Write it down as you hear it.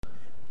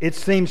It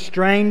seems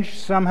strange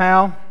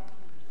somehow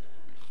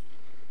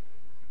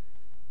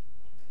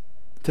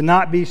to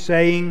not be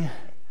saying,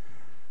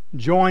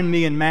 join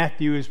me in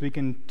Matthew as we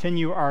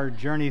continue our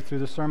journey through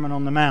the Sermon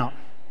on the Mount.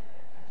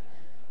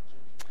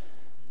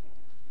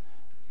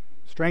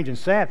 Strange and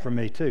sad for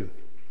me too.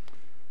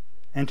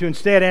 And to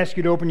instead ask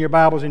you to open your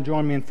Bibles and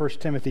join me in 1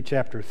 Timothy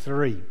chapter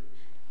 3.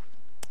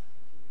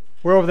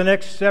 Where over the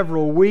next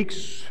several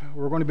weeks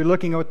we're going to be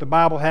looking at what the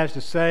Bible has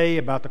to say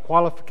about the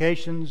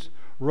qualifications,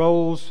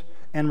 roles,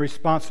 and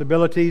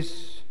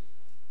responsibilities.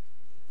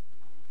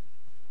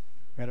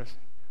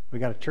 We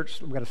got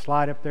a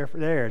slide up there.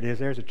 There it is.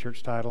 There's a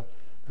church title,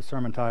 the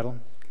sermon title.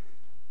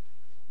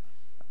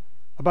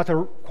 About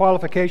the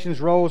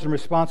qualifications, roles, and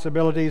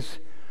responsibilities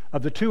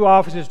of the two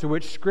offices to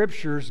which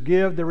Scriptures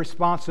give the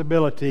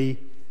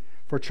responsibility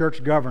for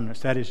church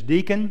governance. That is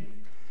deacon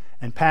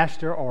and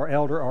pastor or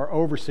elder or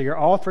overseer.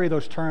 All three of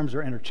those terms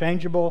are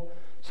interchangeable,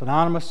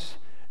 synonymous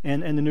in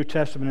the New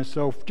Testament. And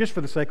so just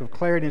for the sake of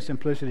clarity and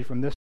simplicity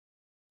from this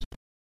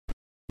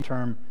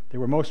term that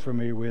we're most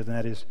familiar with, and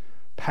that is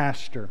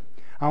pastor.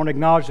 I want to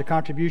acknowledge the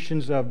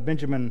contributions of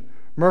Benjamin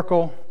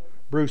Merkel,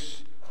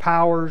 Bruce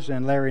Powers,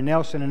 and Larry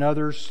Nelson and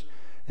others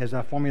as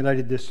I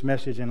formulated this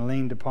message and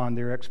leaned upon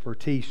their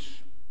expertise.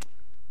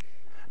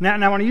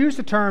 Now when I use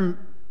the term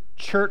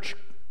church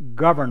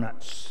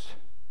governance,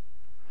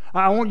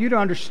 I want you to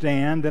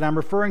understand that I'm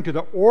referring to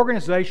the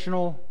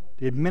organizational,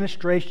 the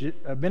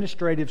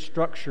administrative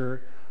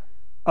structure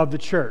of the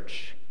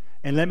church.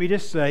 And let me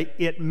just say,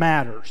 it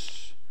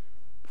matters.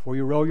 Before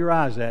you roll your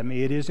eyes at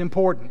me, it is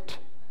important.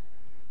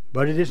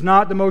 But it is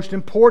not the most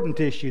important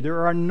issue. There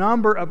are a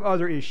number of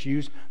other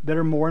issues that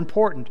are more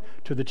important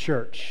to the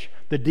church.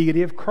 The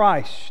deity of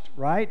Christ,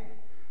 right?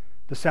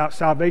 The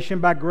salvation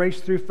by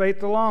grace through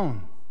faith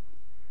alone.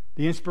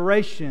 The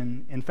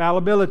inspiration,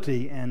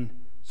 infallibility, and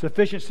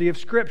sufficiency of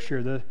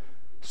Scripture. The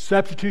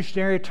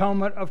substitutionary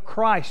atonement of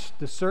Christ.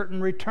 The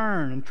certain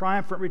return and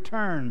triumphant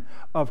return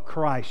of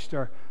Christ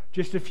are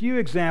just a few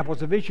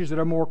examples of issues that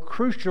are more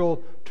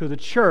crucial to the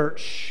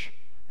church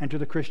and to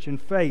the Christian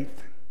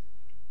faith.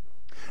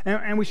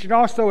 And we should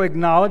also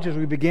acknowledge as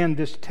we begin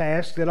this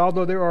task that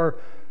although there are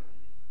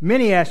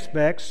many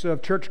aspects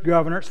of church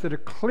governance that are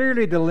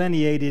clearly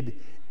delineated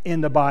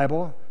in the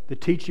Bible, the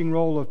teaching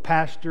role of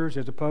pastors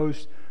as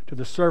opposed to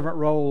the servant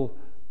role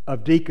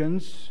of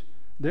deacons,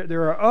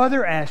 there are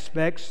other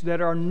aspects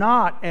that are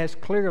not as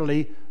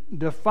clearly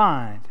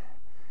defined.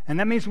 And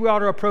that means we ought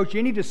to approach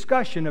any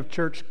discussion of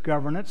church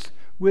governance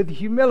with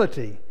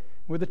humility,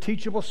 with a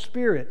teachable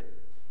spirit,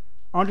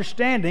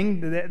 understanding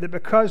that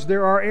because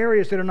there are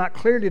areas that are not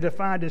clearly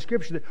defined in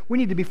Scripture, that we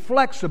need to be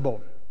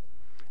flexible.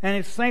 And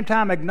at the same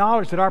time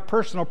acknowledge that our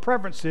personal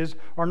preferences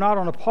are not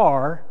on a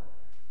par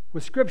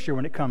with Scripture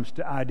when it comes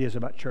to ideas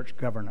about church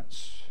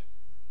governance.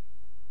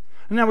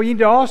 And now we need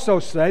to also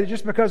say that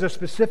just because a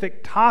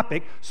specific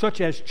topic,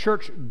 such as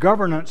church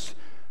governance,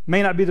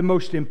 may not be the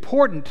most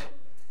important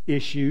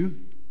issue,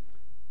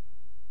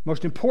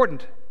 most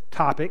important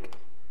topic,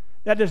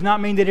 that does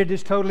not mean that it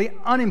is totally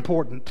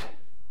unimportant.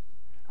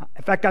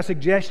 In fact, I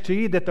suggest to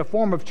you that the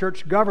form of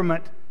church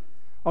government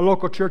a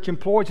local church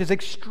employs is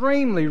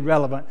extremely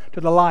relevant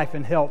to the life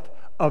and health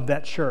of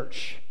that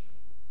church.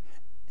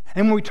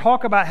 And when we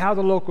talk about how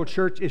the local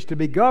church is to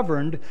be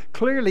governed,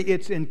 clearly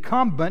it's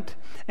incumbent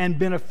and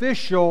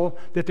beneficial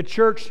that the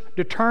church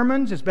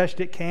determines as best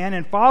it can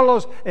and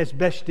follows as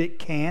best it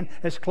can,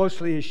 as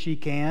closely as she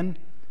can,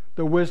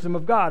 the wisdom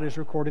of God as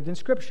recorded in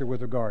Scripture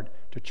with regard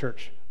to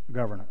church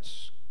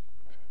governance.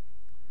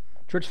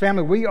 Church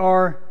family, we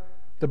are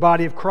the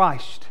body of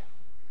Christ.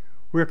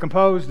 We are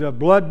composed of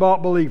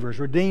blood-bought believers,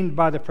 redeemed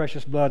by the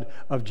precious blood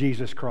of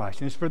Jesus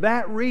Christ. And it's for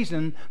that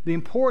reason the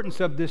importance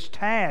of this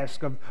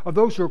task, of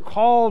those who are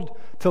called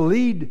to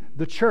lead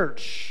the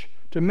church,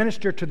 to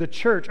minister to the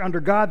church under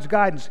God's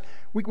guidance.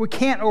 We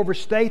can't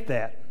overstate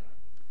that.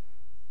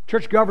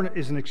 Church governance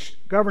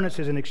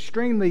is an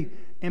extremely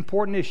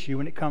important issue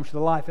when it comes to the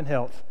life and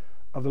health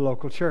of the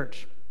local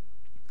church.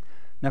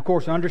 Now, of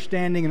course,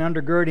 understanding and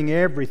undergirding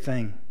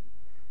everything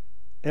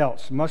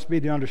else must be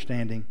the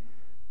understanding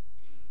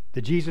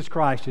that Jesus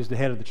Christ is the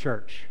head of the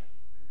church.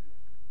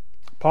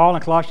 Paul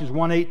in Colossians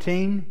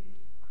 1:18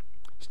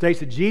 states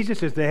that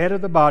Jesus is the head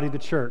of the body, the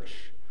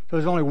church. So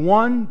there's only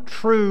one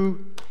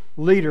true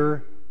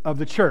leader of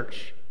the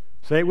church.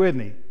 Say it with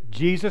me.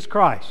 Jesus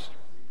Christ.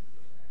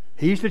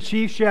 He's the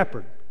chief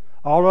shepherd.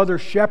 All other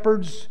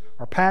shepherds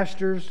or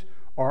pastors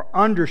are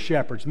under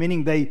shepherds,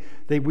 meaning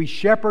we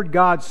shepherd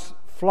God's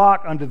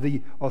flock under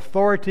the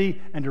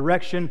authority and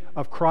direction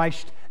of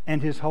Christ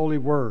and His holy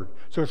word.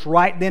 So it's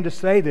right then to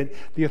say that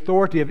the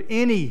authority of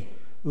any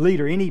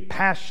leader, any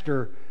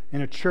pastor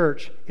in a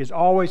church is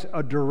always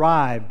a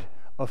derived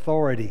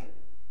authority.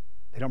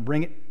 They don't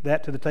bring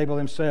that to the table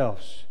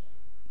themselves.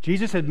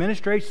 Jesus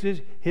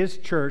administrates His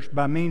church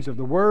by means of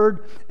the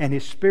Word and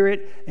His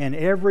Spirit, and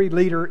every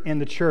leader in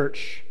the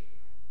church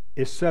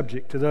is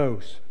subject to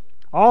those.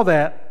 All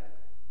that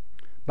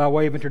by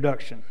way of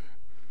introduction.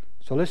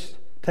 So let's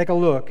take a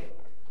look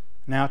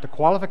now at the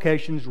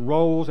qualifications,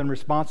 roles, and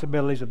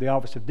responsibilities of the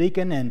office of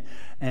deacon,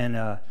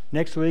 and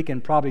next week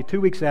and probably 2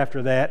 weeks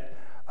after that,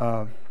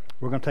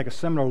 we're going to take a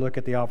similar look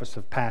at the office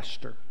of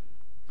pastor.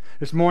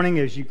 This morning,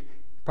 as you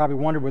probably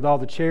wondered, with all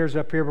the chairs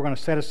up here, we're going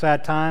to set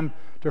aside time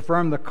to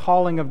affirm the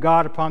calling of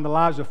God upon the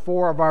lives of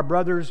 4 of our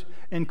brothers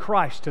in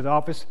Christ to the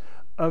office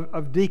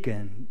of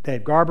deacon: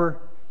 Dave Garber,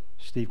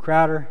 Steve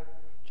Crowder,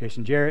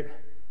 Jason Jarrett,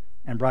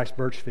 and Bryce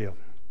Birchfield.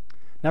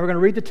 Now we're going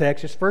to read the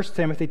text. It's 1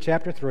 Timothy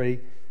chapter 3,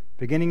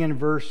 beginning in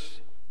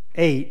verse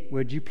 8.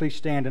 Would you please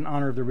stand in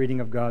honor of the reading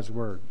of God's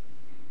Word?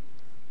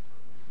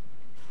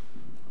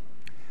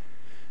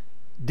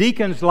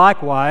 Deacons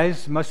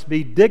likewise must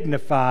be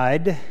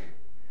dignified,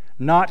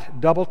 not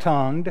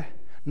double-tongued,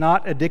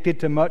 not addicted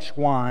to much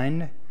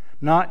wine,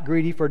 not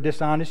greedy for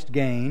dishonest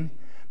gain.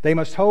 They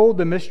must hold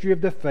the mystery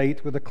of the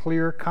faith with a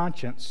clear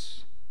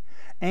conscience,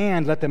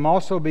 and let them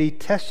also be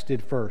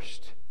tested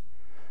first.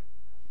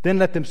 Then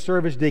let them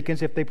serve as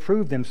deacons if they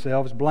prove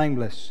themselves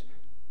blameless.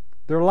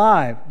 Their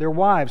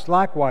wives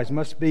likewise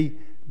must be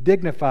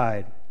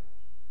dignified,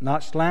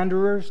 not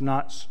slanderers,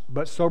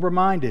 but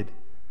sober-minded,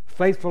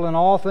 faithful in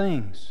all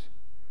things.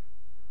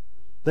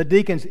 Let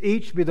deacons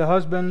each be the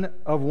husband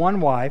of one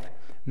wife,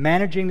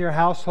 managing their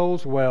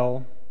households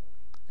well,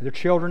 their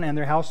children and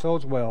their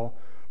households well.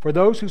 For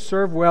those who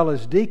serve well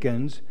as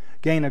deacons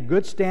gain a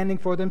good standing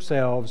for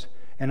themselves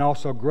and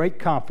also great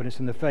confidence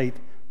in the faith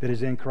that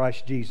is in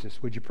Christ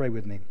Jesus. Would you pray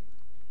with me?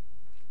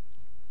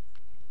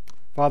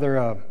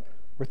 Father,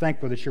 we're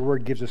thankful that your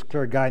word gives us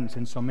clear guidance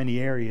in so many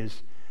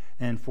areas.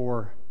 And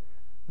for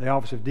the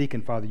office of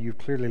deacon, Father, you've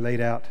clearly laid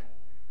out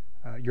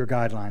your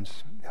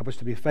guidelines. Help us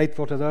to be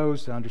faithful to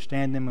those, to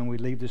understand them when we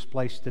leave this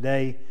place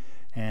today,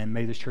 and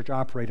may this church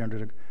operate under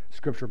the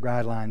scriptural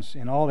guidelines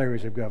in all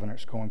areas of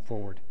governance going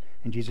forward.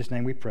 In Jesus'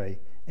 name we pray.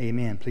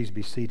 Amen. Please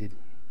be seated.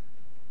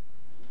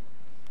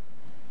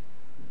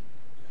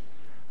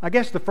 I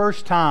guess the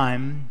first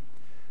time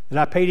that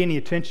I paid any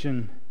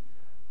attention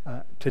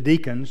to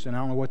deacons, and I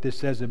don't know what this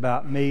says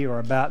about me or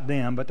about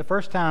them, but the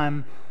first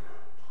time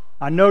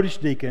I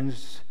noticed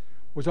deacons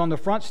was on the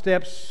front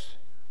steps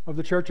of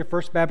the Church of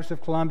First Baptist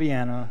of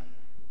Columbiana,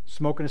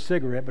 smoking a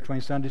cigarette between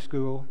Sunday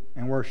school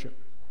and worship.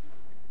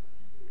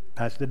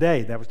 That's the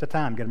day. That was the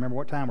time. You've got to remember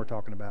what time we're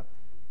talking about.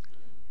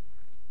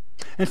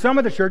 In some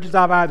of the churches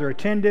I've either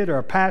attended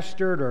or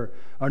pastored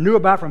or knew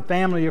about from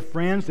family or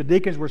friends, the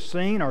deacons were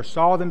seen or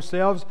saw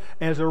themselves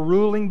as a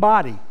ruling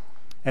body,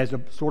 as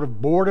a sort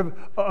of board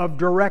of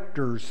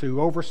directors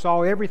who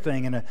oversaw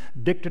everything in a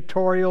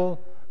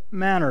dictatorial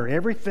manner,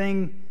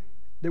 everything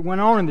that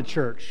went on in the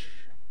church,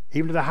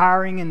 even to the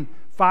hiring and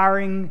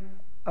firing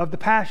of the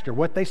pastor.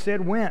 What they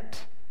said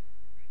went.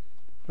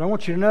 But I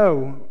want you to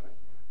know,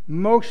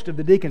 most of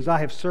the deacons I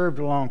have served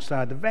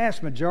alongside, the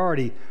vast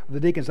majority of the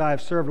deacons I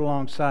have served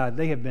alongside,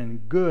 they have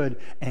been good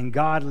and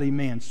godly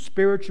men,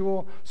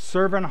 spiritual,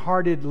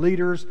 servant-hearted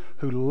leaders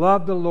who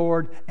loved the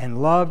Lord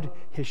and loved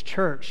His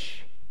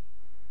church.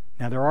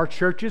 Now, there are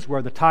churches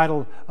where the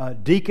title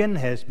deacon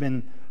has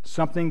been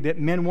something that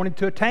men wanted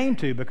to attain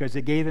to because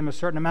it gave them a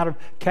certain amount of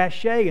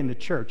cachet in the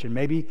church and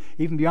maybe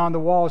even beyond the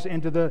walls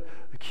into the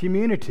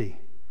community.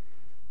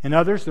 In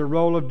others, the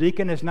role of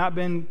deacon has not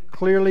been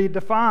clearly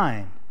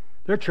defined.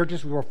 There are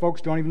churches where folks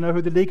don't even know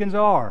who the deacons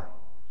are.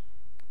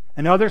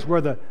 And others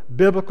where the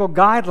biblical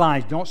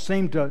guidelines don't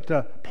seem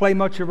to play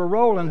much of a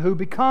role in who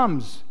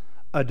becomes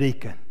a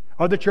deacon.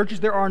 Other churches,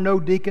 there are no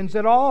deacons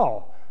at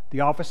all. The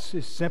office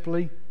is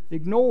simply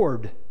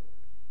ignored.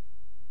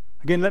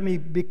 Again, let me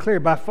be clear.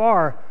 By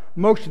far,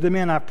 most of the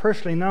men I've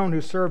personally known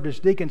who served as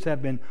deacons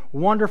have been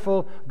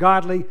wonderful,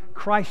 godly,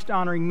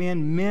 Christ-honoring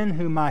men, men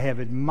whom I have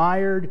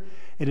admired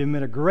and have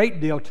meant a great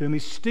deal to me,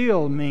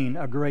 still mean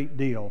a great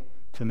deal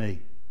to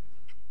me.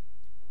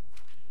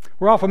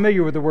 We're all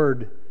familiar with the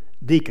word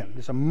deacon.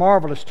 It's a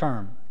marvelous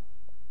term.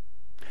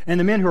 And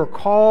the men who are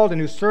called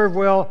and who serve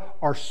well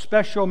are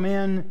special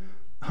men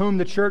whom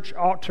the church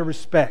ought to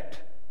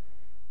respect.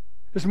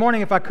 This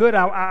morning, if I could,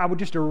 I would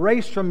just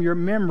erase from your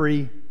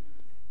memory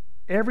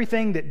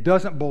everything that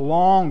doesn't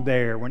belong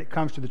there when it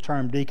comes to the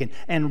term deacon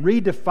and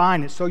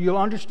redefine it so you'll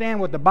understand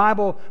what the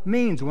Bible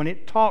means when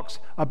it talks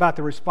about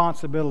the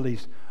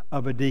responsibilities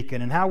of a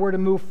deacon and how we're to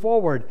move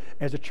forward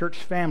as a church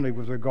family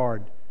with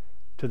regard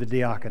to the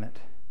diaconate.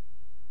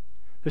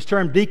 This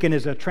term deacon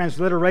is a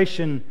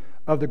transliteration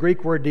of the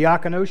Greek word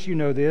diakonos. You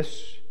know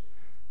this.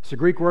 It's a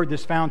Greek word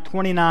that's found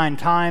 29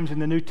 times in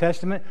the New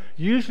Testament,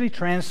 usually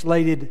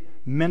translated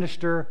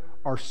minister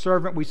or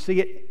servant. We see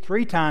it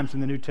 3 times in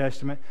the New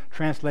Testament,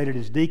 translated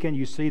as deacon.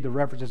 You see the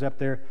references up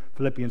there,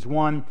 Philippians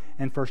 1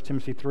 and 1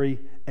 Timothy 3,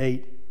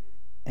 8,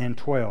 and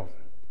 12.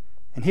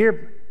 And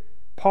here,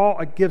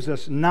 Paul gives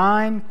us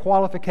 9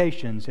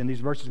 qualifications in these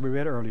verses we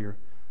read earlier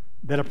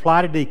that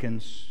apply to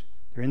deacons.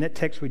 They're in that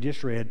text we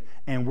just read,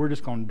 and we're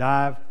just going to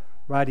dive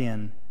right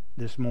in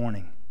this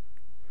morning.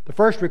 The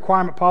first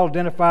requirement Paul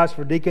identifies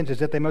for deacons is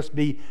that they must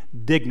be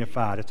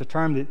dignified. It's a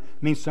term that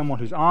means someone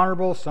who's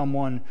honorable,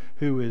 someone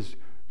who is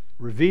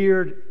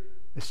revered,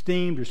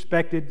 esteemed,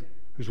 respected,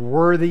 who's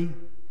worthy.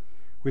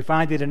 We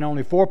find it in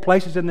only 4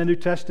 places in the New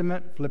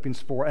Testament: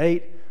 Philippians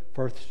 4:8,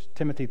 1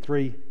 Timothy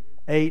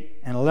 3:8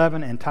 and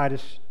 11, and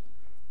Titus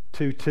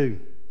 2:2.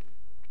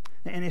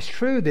 And it's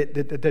true that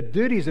the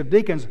duties of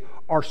deacons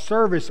are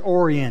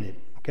service-oriented,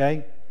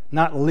 okay?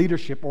 Not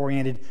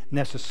leadership-oriented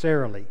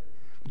necessarily.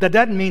 But that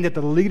doesn't mean that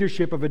the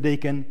leadership of a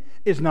deacon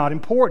is not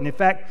important. In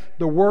fact,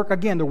 the work of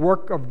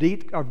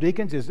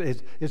deacons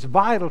is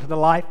vital to the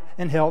life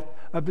and health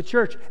of the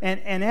church.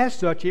 And as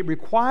such, it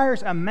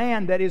requires a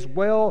man that is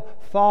well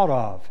thought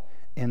of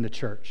in the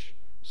church.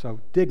 So,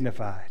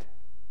 dignified.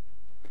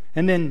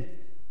 And then,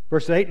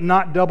 verse 8,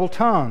 not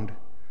double-tongued.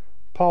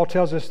 Paul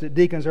tells us that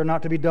deacons are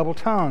not to be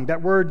double-tongued.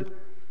 That word,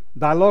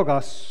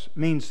 dilogos,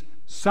 means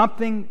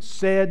something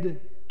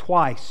said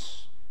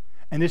twice.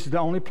 And this is the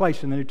only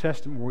place in the New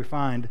Testament where we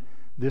find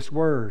this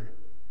word.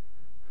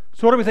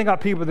 So what do we think about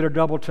people that are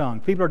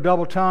double-tongued? People are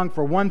double-tongued,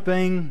 for one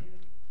thing,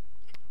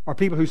 are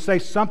people who say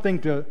something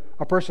to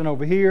a person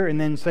over here and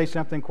then say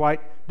something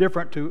quite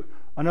different to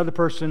another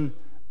person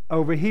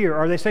over here.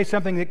 Or they say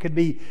something that could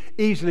be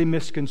easily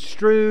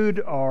misconstrued,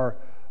 or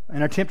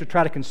an attempt to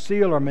try to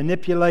conceal or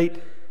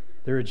manipulate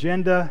their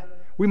agenda.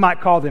 We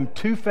might call them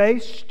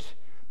two-faced,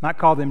 might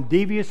call them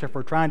devious. If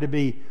we're trying to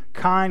be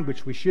kind,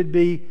 which we should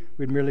be,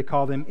 we'd merely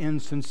call them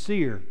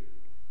insincere.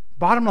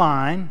 Bottom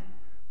line,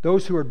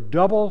 those who are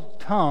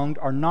double-tongued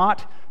are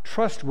not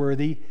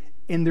trustworthy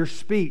in their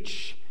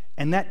speech.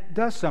 And that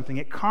does something.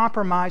 It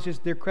compromises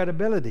their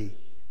credibility.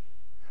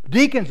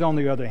 Deacons, on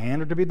the other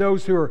hand, are to be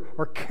those who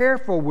are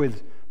careful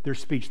with their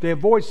speech. They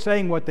avoid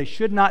saying what they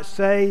should not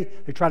say.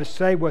 They try to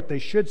say what they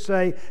should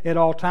say at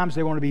all times.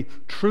 They want to be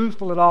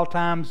truthful at all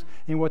times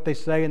in what they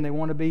say, and they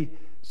want to be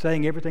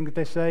saying everything that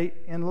they say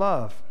in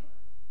love.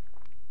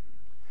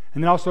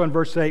 And then also in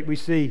verse 8 we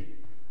see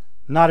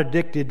not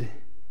addicted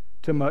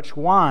to much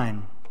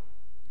wine.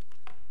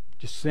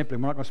 Just simply,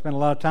 we're not going to spend a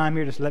lot of time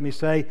here. Just let me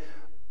say,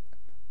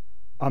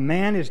 a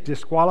man is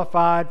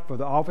disqualified for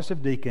the office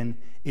of deacon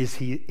if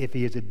he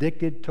is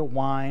addicted to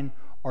wine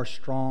or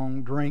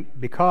strong drink,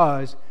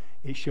 because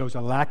it shows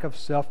a lack of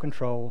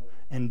self-control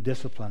and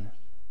discipline,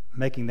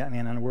 making that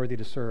man unworthy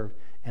to serve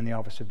in the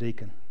office of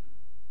deacon.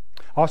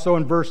 Also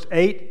in verse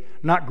 8,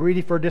 not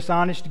greedy for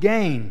dishonest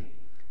gain.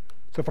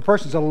 So if a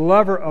person's a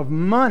lover of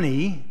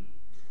money,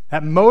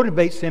 that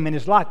motivates him in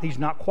his life. He's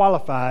not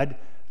qualified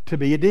to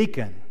be a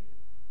deacon,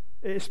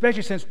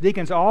 especially since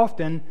deacons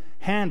often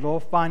handle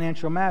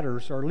financial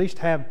matters, or at least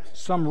have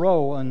some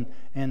role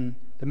in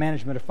the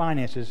management of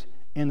finances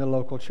in the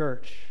local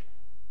church.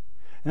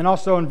 And then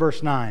also in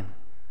verse 9,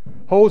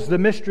 holds the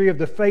mystery of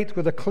the faith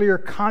with a clear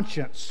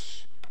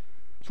conscience.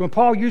 So when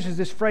Paul uses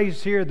this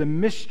phrase here, the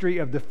mystery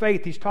of the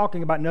faith, he's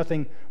talking about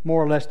nothing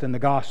more or less than the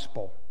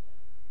gospel.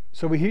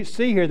 So we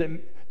see here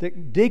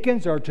that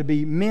deacons are to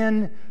be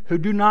men who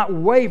do not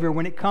waver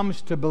when it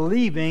comes to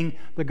believing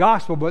the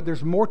gospel, but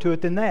there's more to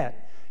it than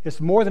that.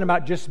 It's more than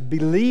about just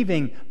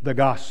believing the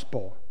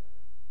gospel.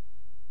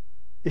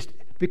 To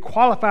be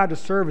qualified to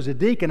serve as a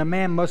deacon, a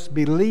man must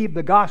believe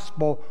the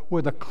gospel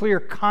with a clear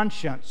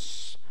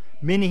conscience,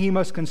 meaning he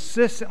must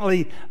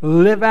consistently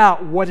live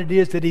out what it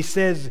is that he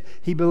says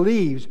he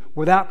believes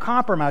without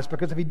compromise,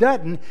 because if he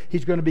doesn't,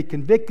 he's going to be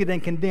convicted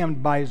and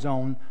condemned by his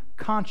own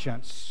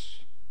conscience.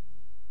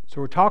 So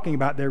we're talking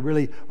about there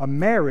really a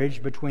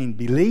marriage between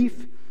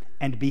belief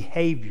and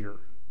behavior.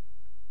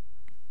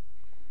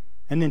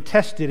 And then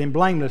tested and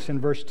blameless in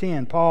verse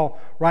 10.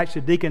 Paul writes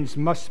that deacons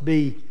must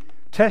be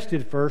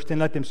tested first and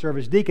let them serve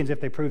as deacons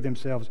if they prove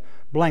themselves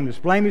blameless.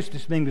 Blameless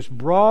just being this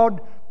broad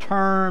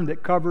term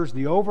that covers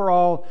the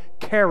overall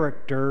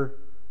character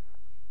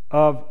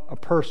of a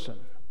person.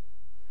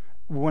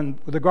 With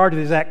regard to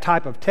this exact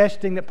type of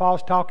testing that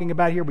Paul's talking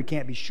about here, we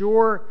can't be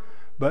sure,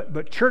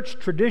 but church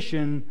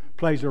tradition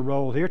plays a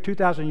role here.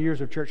 2,000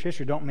 years of church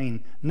history don't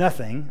mean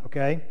nothing,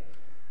 okay?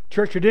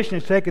 Church tradition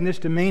has taken this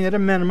to mean, at a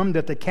minimum,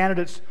 that the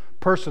candidate's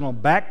personal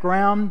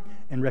background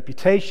and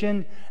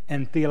reputation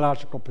and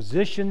theological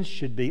positions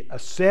should be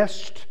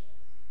assessed,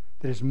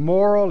 that his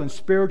moral and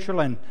spiritual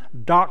and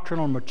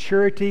doctrinal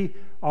maturity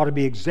ought to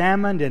be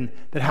examined, and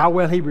that how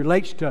well he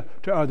relates to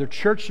other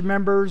church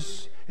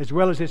members, as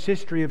well as his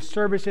history of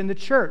service in the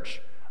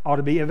church, ought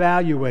to be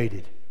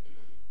evaluated.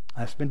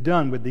 That's been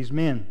done with these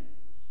men.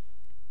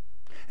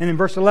 And in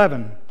verse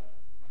 11,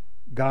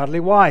 godly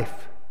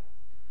wife.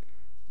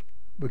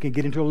 We can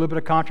get into a little bit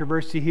of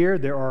controversy here.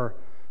 There are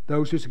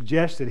those who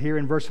suggest that here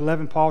in verse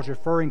 11, Paul's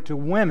referring to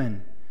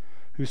women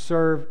who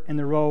serve in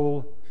the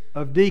role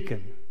of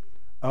deacon.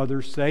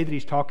 Others say that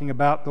he's talking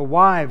about the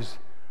wives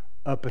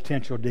of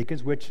potential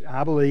deacons, which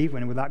I believe,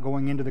 and without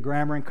going into the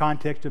grammar and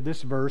context of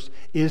this verse,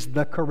 is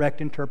the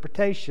correct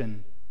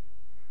interpretation.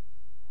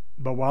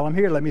 But while I'm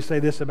here, let me say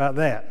this about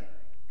that.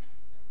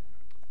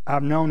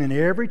 I've known in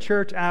every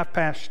church I've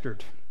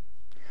pastored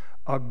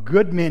a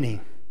good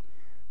many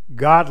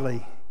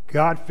godly,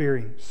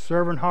 God-fearing,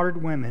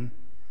 servant-hearted women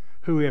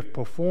who have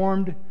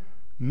performed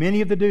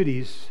many of the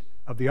duties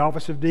of the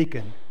office of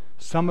deacon,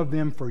 some of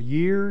them for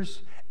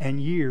years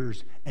and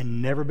years,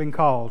 and never been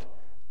called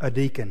a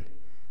deacon.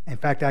 In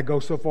fact, I go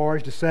so far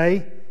as to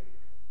say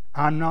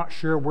I'm not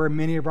sure where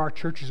many of our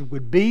churches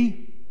would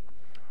be,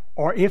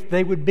 or if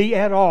they would be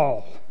at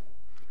all,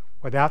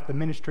 without the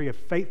ministry of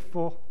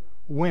faithful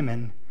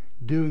women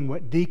doing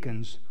what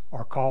deacons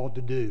are called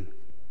to do.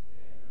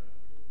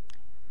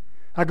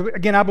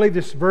 Again, I believe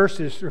this verse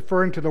is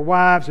referring to the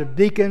wives of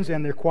deacons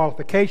and their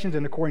qualifications.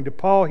 And according to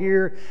Paul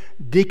here,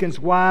 deacons'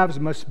 wives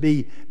must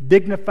be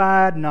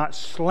dignified, not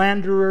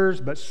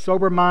slanderers, but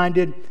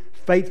sober-minded,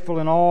 faithful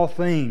in all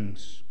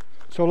things.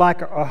 So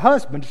like a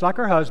husband, just like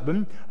her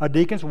husband, a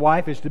deacon's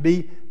wife is to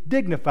be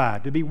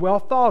dignified, to be well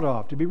thought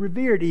of, to be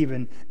revered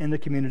even in the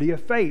community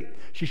of faith.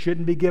 She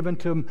shouldn't be given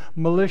to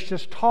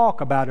malicious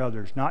talk about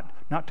others,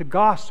 not to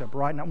gossip,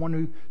 right? Not one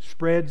who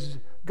spreads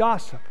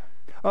gossip.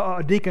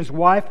 A deacon's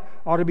wife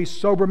ought to be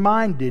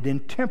sober-minded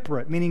and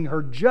temperate, meaning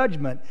her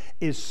judgment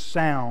is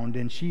sound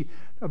and she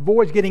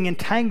avoids getting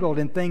entangled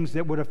in things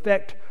that would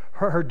affect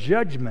her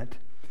judgment.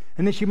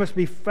 And then she must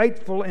be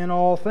faithful in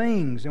all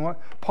things. And what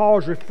Paul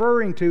is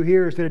referring to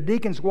here is that a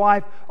deacon's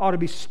wife ought to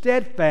be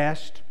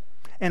steadfast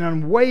and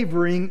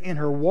unwavering in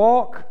her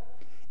walk,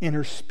 in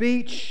her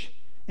speech,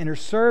 in her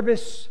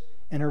service,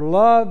 in her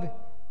love,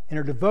 in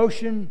her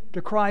devotion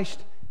to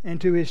Christ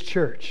and to His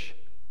church.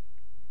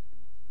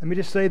 Let me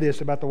just say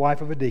this about the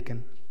wife of a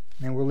deacon,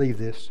 and we'll leave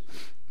this.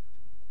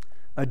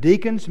 A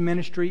deacon's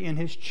ministry in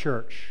his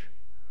church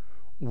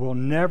will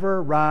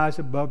never rise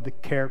above the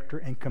character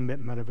and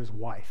commitment of his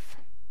wife.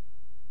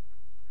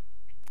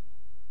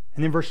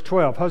 And then verse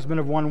 12,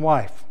 husband of one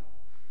wife.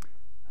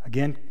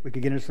 Again, we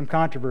could get into some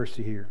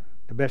controversy here.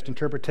 The best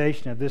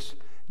interpretation of this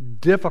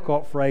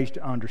difficult phrase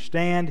to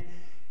understand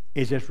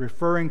is it's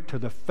referring to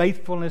the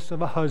faithfulness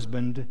of a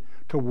husband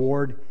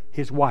toward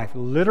his wife.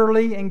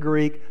 Literally in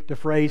Greek, the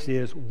phrase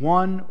is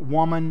one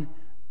woman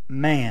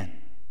man.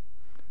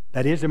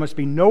 That is, there must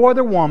be no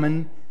other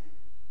woman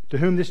to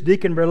whom this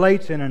deacon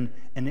relates in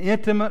an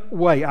intimate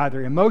way,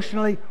 either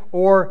emotionally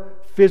or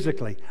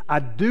physically. I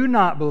do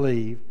not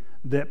believe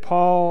that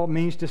Paul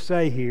means to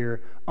say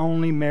here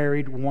only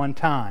married one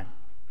time,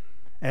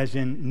 as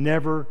in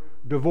never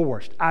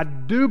divorced. I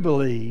do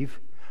believe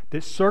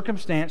that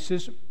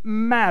circumstances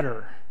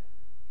matter.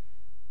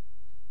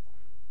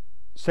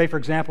 Say, for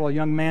example, a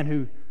young man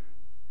who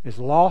is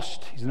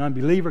lost, he's an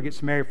unbeliever,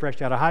 gets married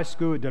fresh out of high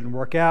school, it doesn't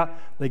work out,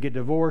 they get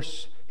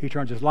divorced, he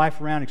turns his life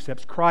around,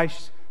 accepts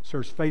Christ,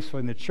 serves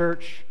faithfully in the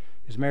church,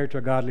 is married to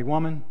a godly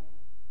woman.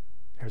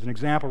 There's an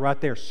example right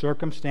there.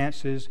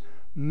 Circumstances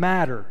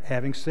matter.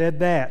 Having said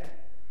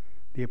that,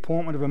 the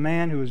appointment of a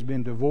man who has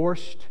been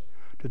divorced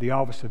to the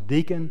office of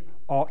deacon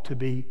ought to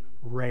be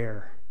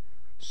rare.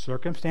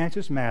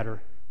 Circumstances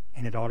matter,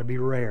 and it ought to be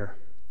rare.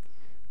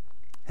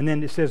 And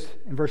then it says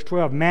in verse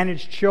 12,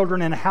 manage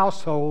children and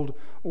household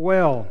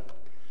well.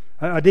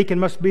 A deacon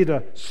must be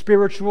the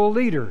spiritual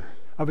leader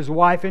of his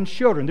wife and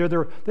children.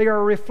 They are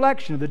a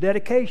reflection of the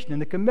dedication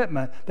and the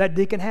commitment that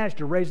deacon has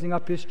to raising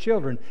up his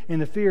children in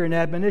the fear and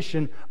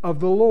admonition of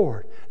the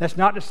Lord. That's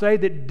not to say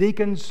that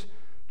deacons'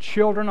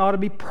 children ought to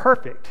be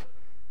perfect.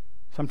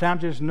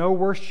 Sometimes there's no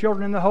worse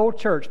children in the whole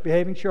church,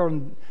 behaving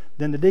children,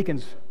 than the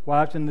deacons'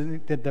 wives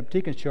and the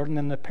deacons' children,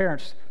 than the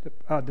parents,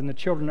 than the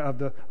children of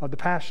the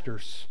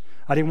pastors.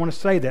 I didn't want to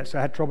say that, so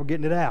I had trouble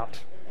getting it out.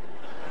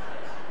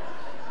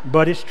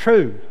 But it's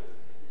true.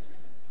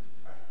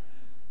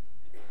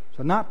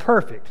 So not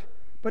perfect,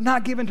 but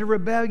not given to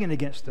rebellion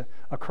against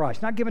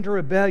Christ, not given to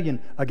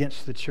rebellion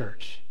against the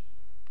church.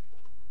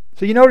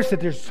 So you notice that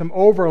there's some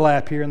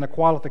overlap here in the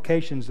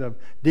qualifications of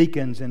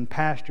deacons and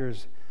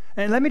pastors.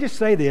 And let me just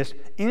say this,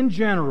 in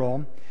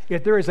general,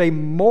 if there is a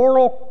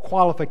moral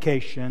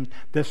qualification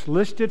that's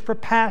listed for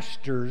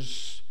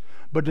pastors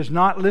but is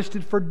not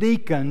listed for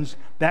deacons,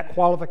 that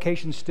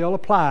qualification still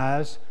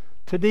applies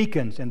to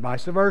deacons and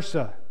vice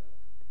versa.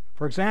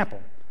 For example,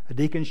 a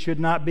deacon should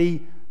not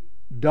be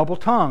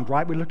double-tongued,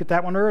 right? We looked at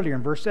that one earlier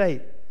in verse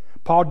 8.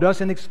 Paul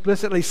doesn't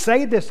explicitly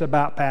say this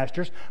about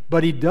pastors,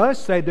 but he does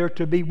say they're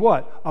to be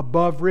what?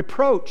 Above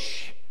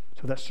reproach.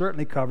 So that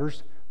certainly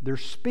covers their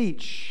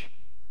speech.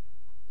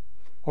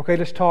 Okay,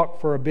 let's talk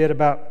for a bit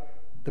about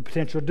the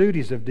potential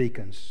duties of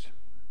deacons.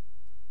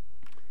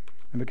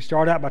 And we can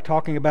start out by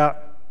talking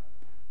about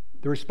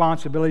the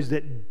responsibilities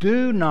that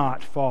do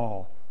not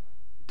fall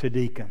to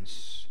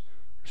deacons.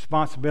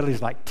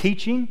 Responsibilities like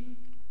teaching,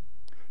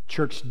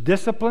 church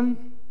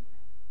discipline,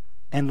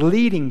 and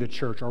leading the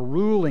church or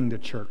ruling the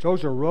church.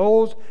 Those are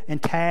roles and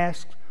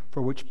tasks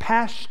for which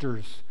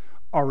pastors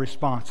are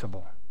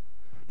responsible.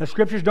 The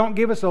Scriptures don't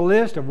give us a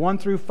list of 1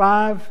 through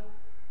 5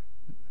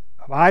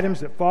 of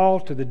items that fall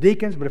to the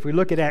deacons, but if we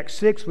look at Acts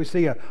 6, we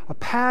see a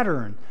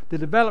pattern that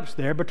develops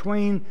there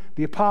between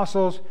the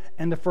apostles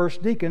and the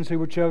first deacons who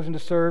were chosen to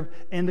serve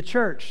in the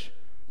church.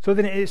 So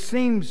then it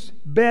seems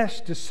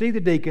best to see the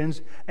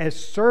deacons as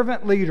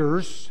servant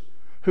leaders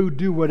who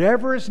do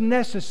whatever is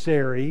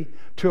necessary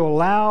to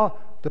allow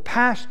the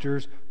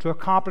pastors to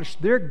accomplish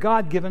their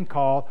God-given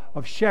call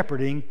of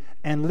shepherding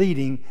and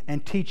leading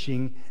and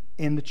teaching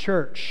in the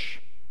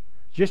church.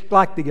 Just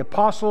like the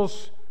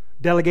apostles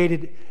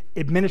delegated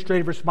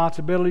administrative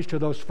responsibilities to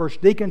those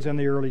first deacons in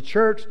the early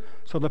church.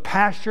 So the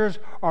pastors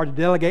are to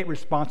delegate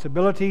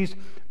responsibilities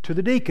to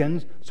the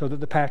deacons so that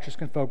the pastors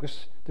can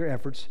focus their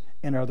efforts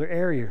in other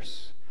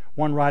areas.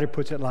 One writer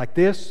puts it like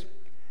this: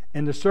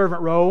 in the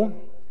servant role,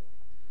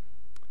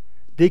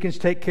 deacons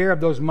take care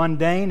of those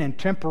mundane and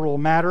temporal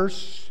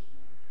matters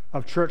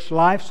of church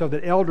life so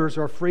that elders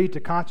are free to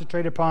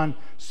concentrate upon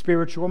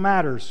spiritual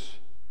matters.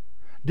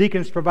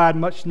 Deacons provide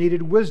much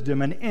needed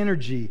wisdom and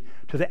energy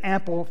to the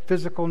ample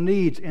physical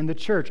needs in the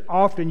church,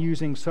 often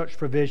using such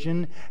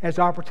provision as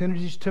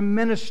opportunities to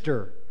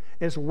minister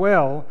as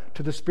well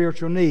to the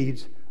spiritual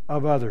needs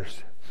of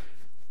others.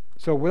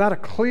 So without a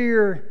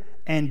clear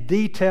and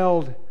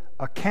detailed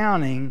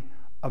accounting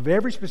of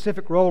every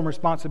specific role and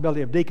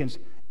responsibility of deacons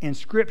in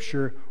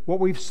Scripture, what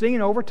we've seen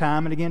over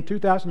time, and again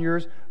 2,000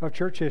 years of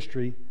church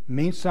history,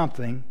 means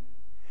something,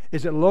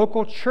 is that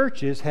local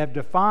churches have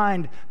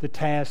defined the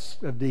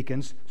tasks of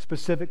deacons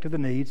specific to the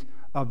needs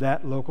of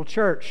that local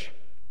church.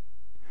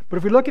 But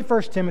if we look at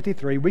 1 Timothy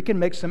 3, we can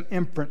make some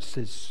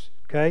inferences,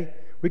 okay?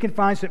 We can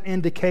find some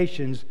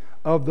indications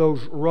of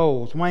those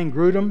roles. Wayne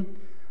Grudem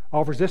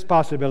offers this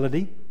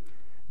possibility.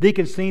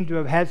 Deacons seem to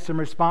have had some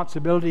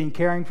responsibility in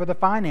caring for the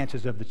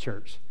finances of the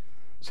church,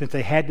 since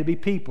they had to be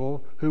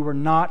people who were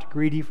not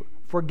greedy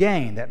for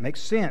gain. That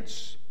makes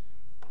sense.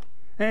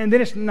 And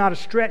then it's not a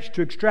stretch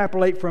to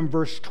extrapolate from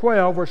verse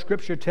 12, where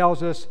Scripture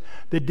tells us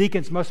that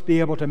deacons must be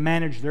able to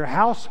manage their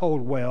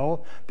household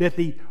well, that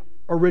the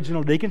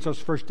original deacons, those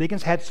first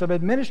deacons, had some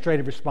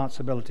administrative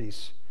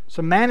responsibilities,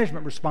 some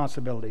management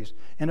responsibilities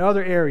in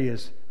other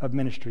areas of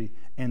ministry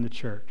in the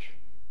church.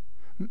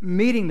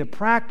 Meeting the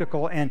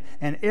practical and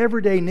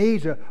everyday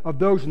needs of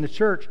those in the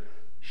church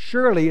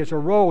surely is a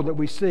role that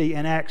we see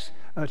in Acts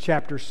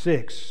chapter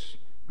 6.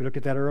 We looked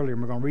at that earlier,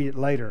 and we're going to read it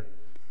later.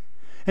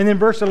 And then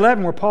verse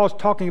 11, where Paul's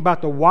talking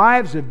about the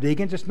wives of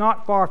deacons, it's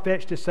not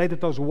far-fetched to say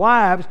that those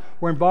wives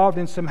were involved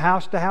in some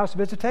house-to-house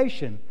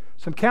visitation,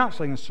 some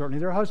counseling, and certainly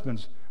their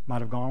husbands might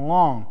have gone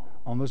along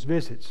on those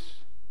visits.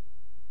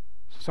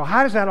 So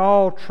how does that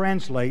all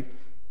translate,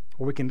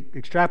 or we can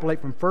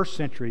extrapolate from first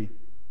century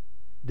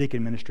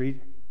deacon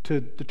ministry to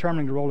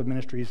determining the role of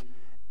ministries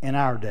in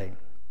our day?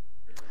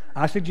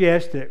 I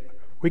suggest that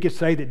we could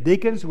say that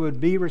deacons would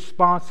be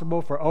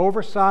responsible for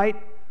oversight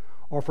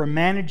or for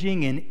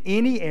managing in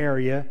any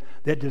area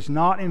that does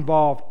not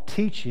involve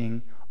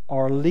teaching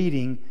or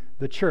leading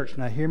the church.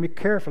 Now hear me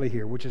carefully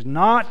here, which is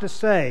not to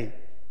say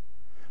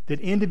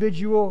that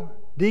individual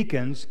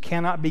deacons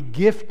cannot be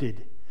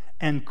gifted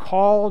and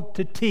called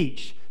to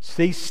teach.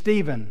 See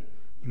Stephen.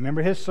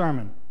 Remember his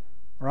sermon,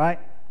 right?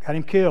 Got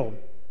him killed.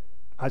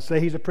 I'd say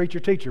he's a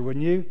preacher-teacher,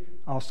 wouldn't you?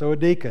 Also a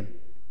deacon.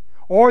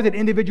 Or that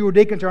individual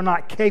deacons are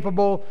not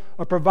capable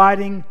of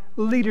providing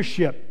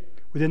leadership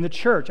within the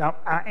church.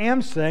 I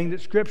am saying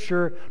that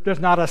Scripture does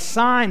not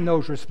assign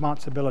those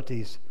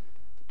responsibilities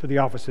to the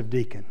office of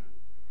deacon.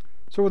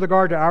 So with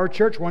regard to our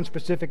church, one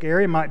specific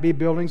area might be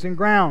buildings and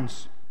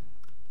grounds.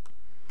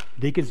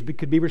 Deacons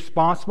could be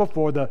responsible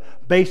for the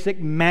basic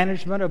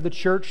management of the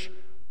church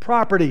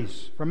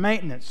properties, for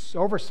maintenance,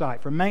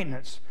 oversight, for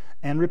maintenance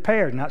and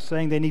repairs. Not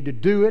saying they need to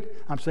do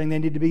it. I'm saying they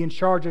need to be in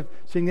charge of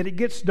seeing that it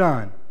gets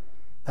done.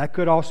 That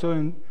could also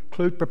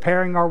include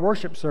preparing our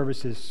worship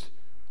services,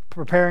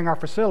 preparing our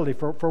facility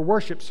for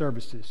worship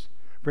services.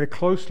 Very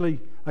closely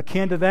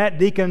akin to that,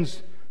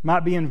 deacons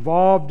might be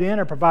involved in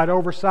or provide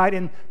oversight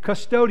in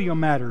custodial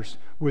matters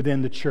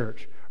within the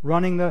church,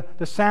 running the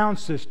sound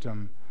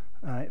system,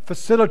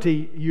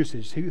 facility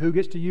usage, who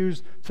gets to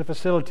use the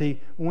facility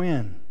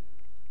when.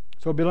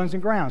 So buildings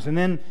and grounds. And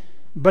then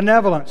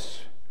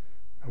benevolence.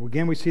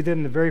 Again, we see that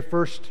in the very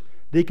first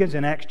deacons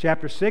in Acts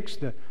chapter 6.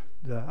 The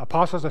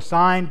apostles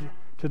assigned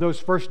to those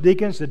first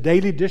deacons the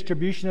daily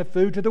distribution of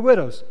food to the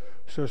widows.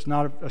 So it's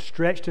not a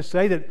stretch to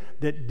say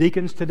that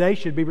deacons today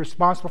should be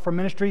responsible for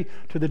ministry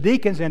to the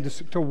deacons, and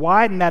to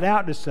widen that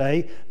out to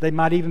say they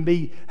might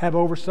even have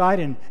oversight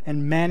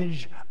and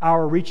manage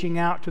our reaching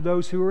out to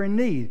those who are in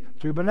need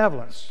through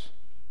benevolence.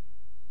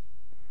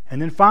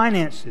 And then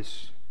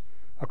finances.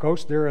 Of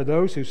course, there are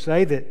those who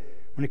say that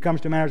when it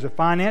comes to matters of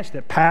finance,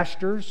 that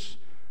pastors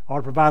ought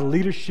to provide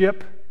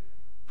leadership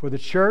for the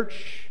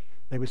church.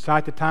 They would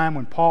cite the time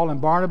when Paul and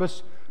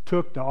Barnabas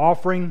took the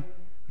offering,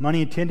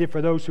 money intended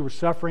for those who were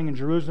suffering in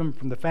Jerusalem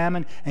from the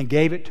famine, and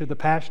gave it to the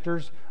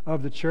pastors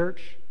of the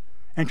church.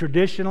 And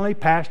traditionally,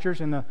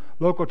 pastors in the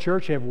local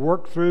church have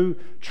worked through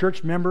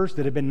church members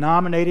that have been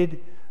nominated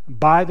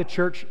by the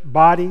church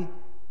body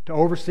to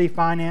oversee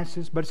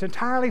finances. But it's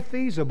entirely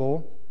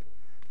feasible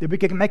that we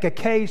can make a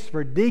case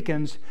for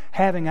deacons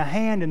having a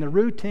hand in the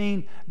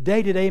routine,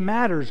 day-to-day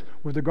matters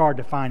with regard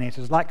to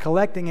finances, like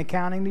collecting and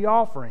counting the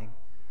offering,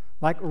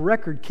 like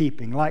record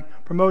keeping,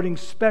 like promoting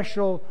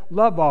special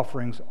love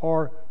offerings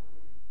or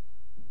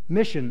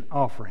mission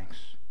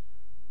offerings.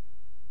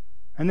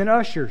 And then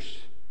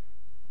ushers.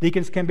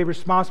 Deacons can be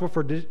responsible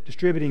for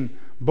distributing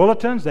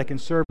bulletins. They can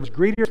serve as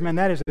greeters. Man,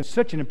 that is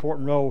such an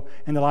important role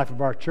in the life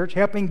of our church.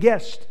 Helping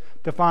guests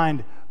to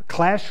find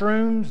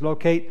classrooms,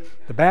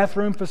 locate the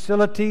bathroom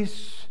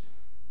facilities.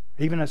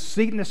 even a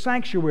seat in the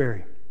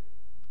sanctuary.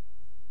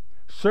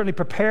 Certainly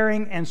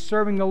preparing and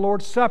serving the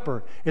Lord's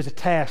Supper is a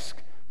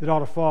task that ought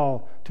to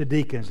fall to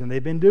deacons, and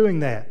they've been doing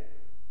that.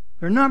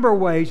 There are a number of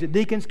ways that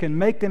deacons can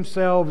make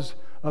themselves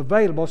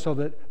available so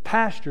that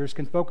pastors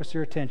can focus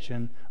their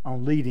attention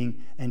on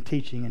leading and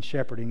teaching and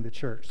shepherding the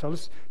church. So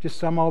let's just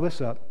sum all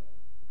this up.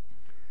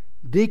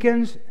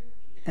 Deacons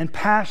and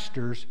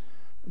pastors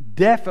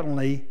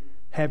definitely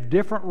have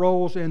different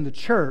roles in the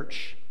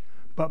church,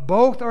 but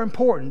both are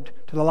important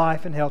to the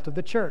life and health of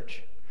the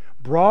church.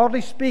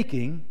 Broadly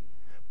speaking,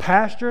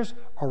 pastors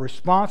are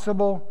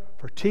responsible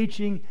for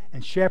teaching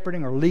and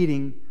shepherding or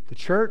leading the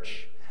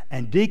church,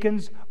 and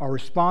deacons are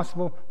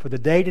responsible for the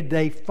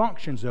day-to-day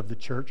functions of the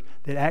church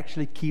that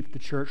actually keep the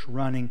church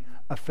running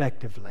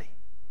effectively.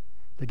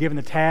 They're given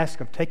the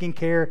task of taking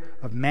care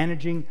of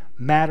managing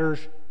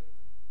matters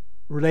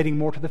relating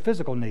more to the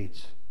physical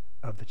needs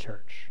of the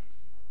church.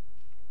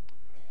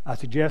 I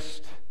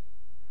suggest,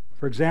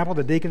 for example,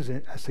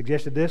 I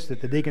suggested this, that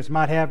the deacons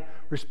might have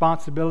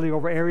responsibility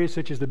over areas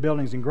such as the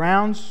buildings and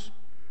grounds,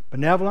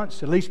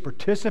 benevolence, at least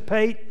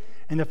participate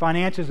in the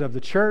finances of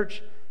the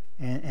church,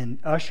 and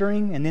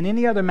ushering, and then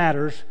any other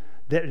matters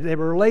that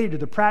were related to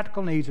the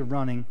practical needs of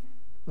running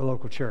the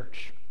local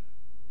church.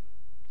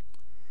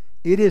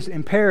 It is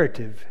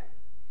imperative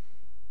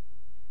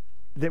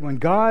that when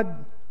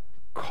God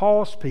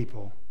calls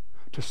people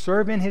to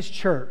serve in His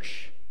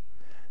church,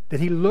 that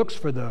He looks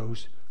for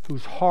those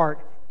whose heart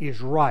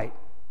is right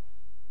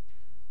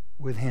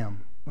with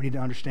Him. We need to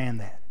understand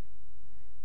that.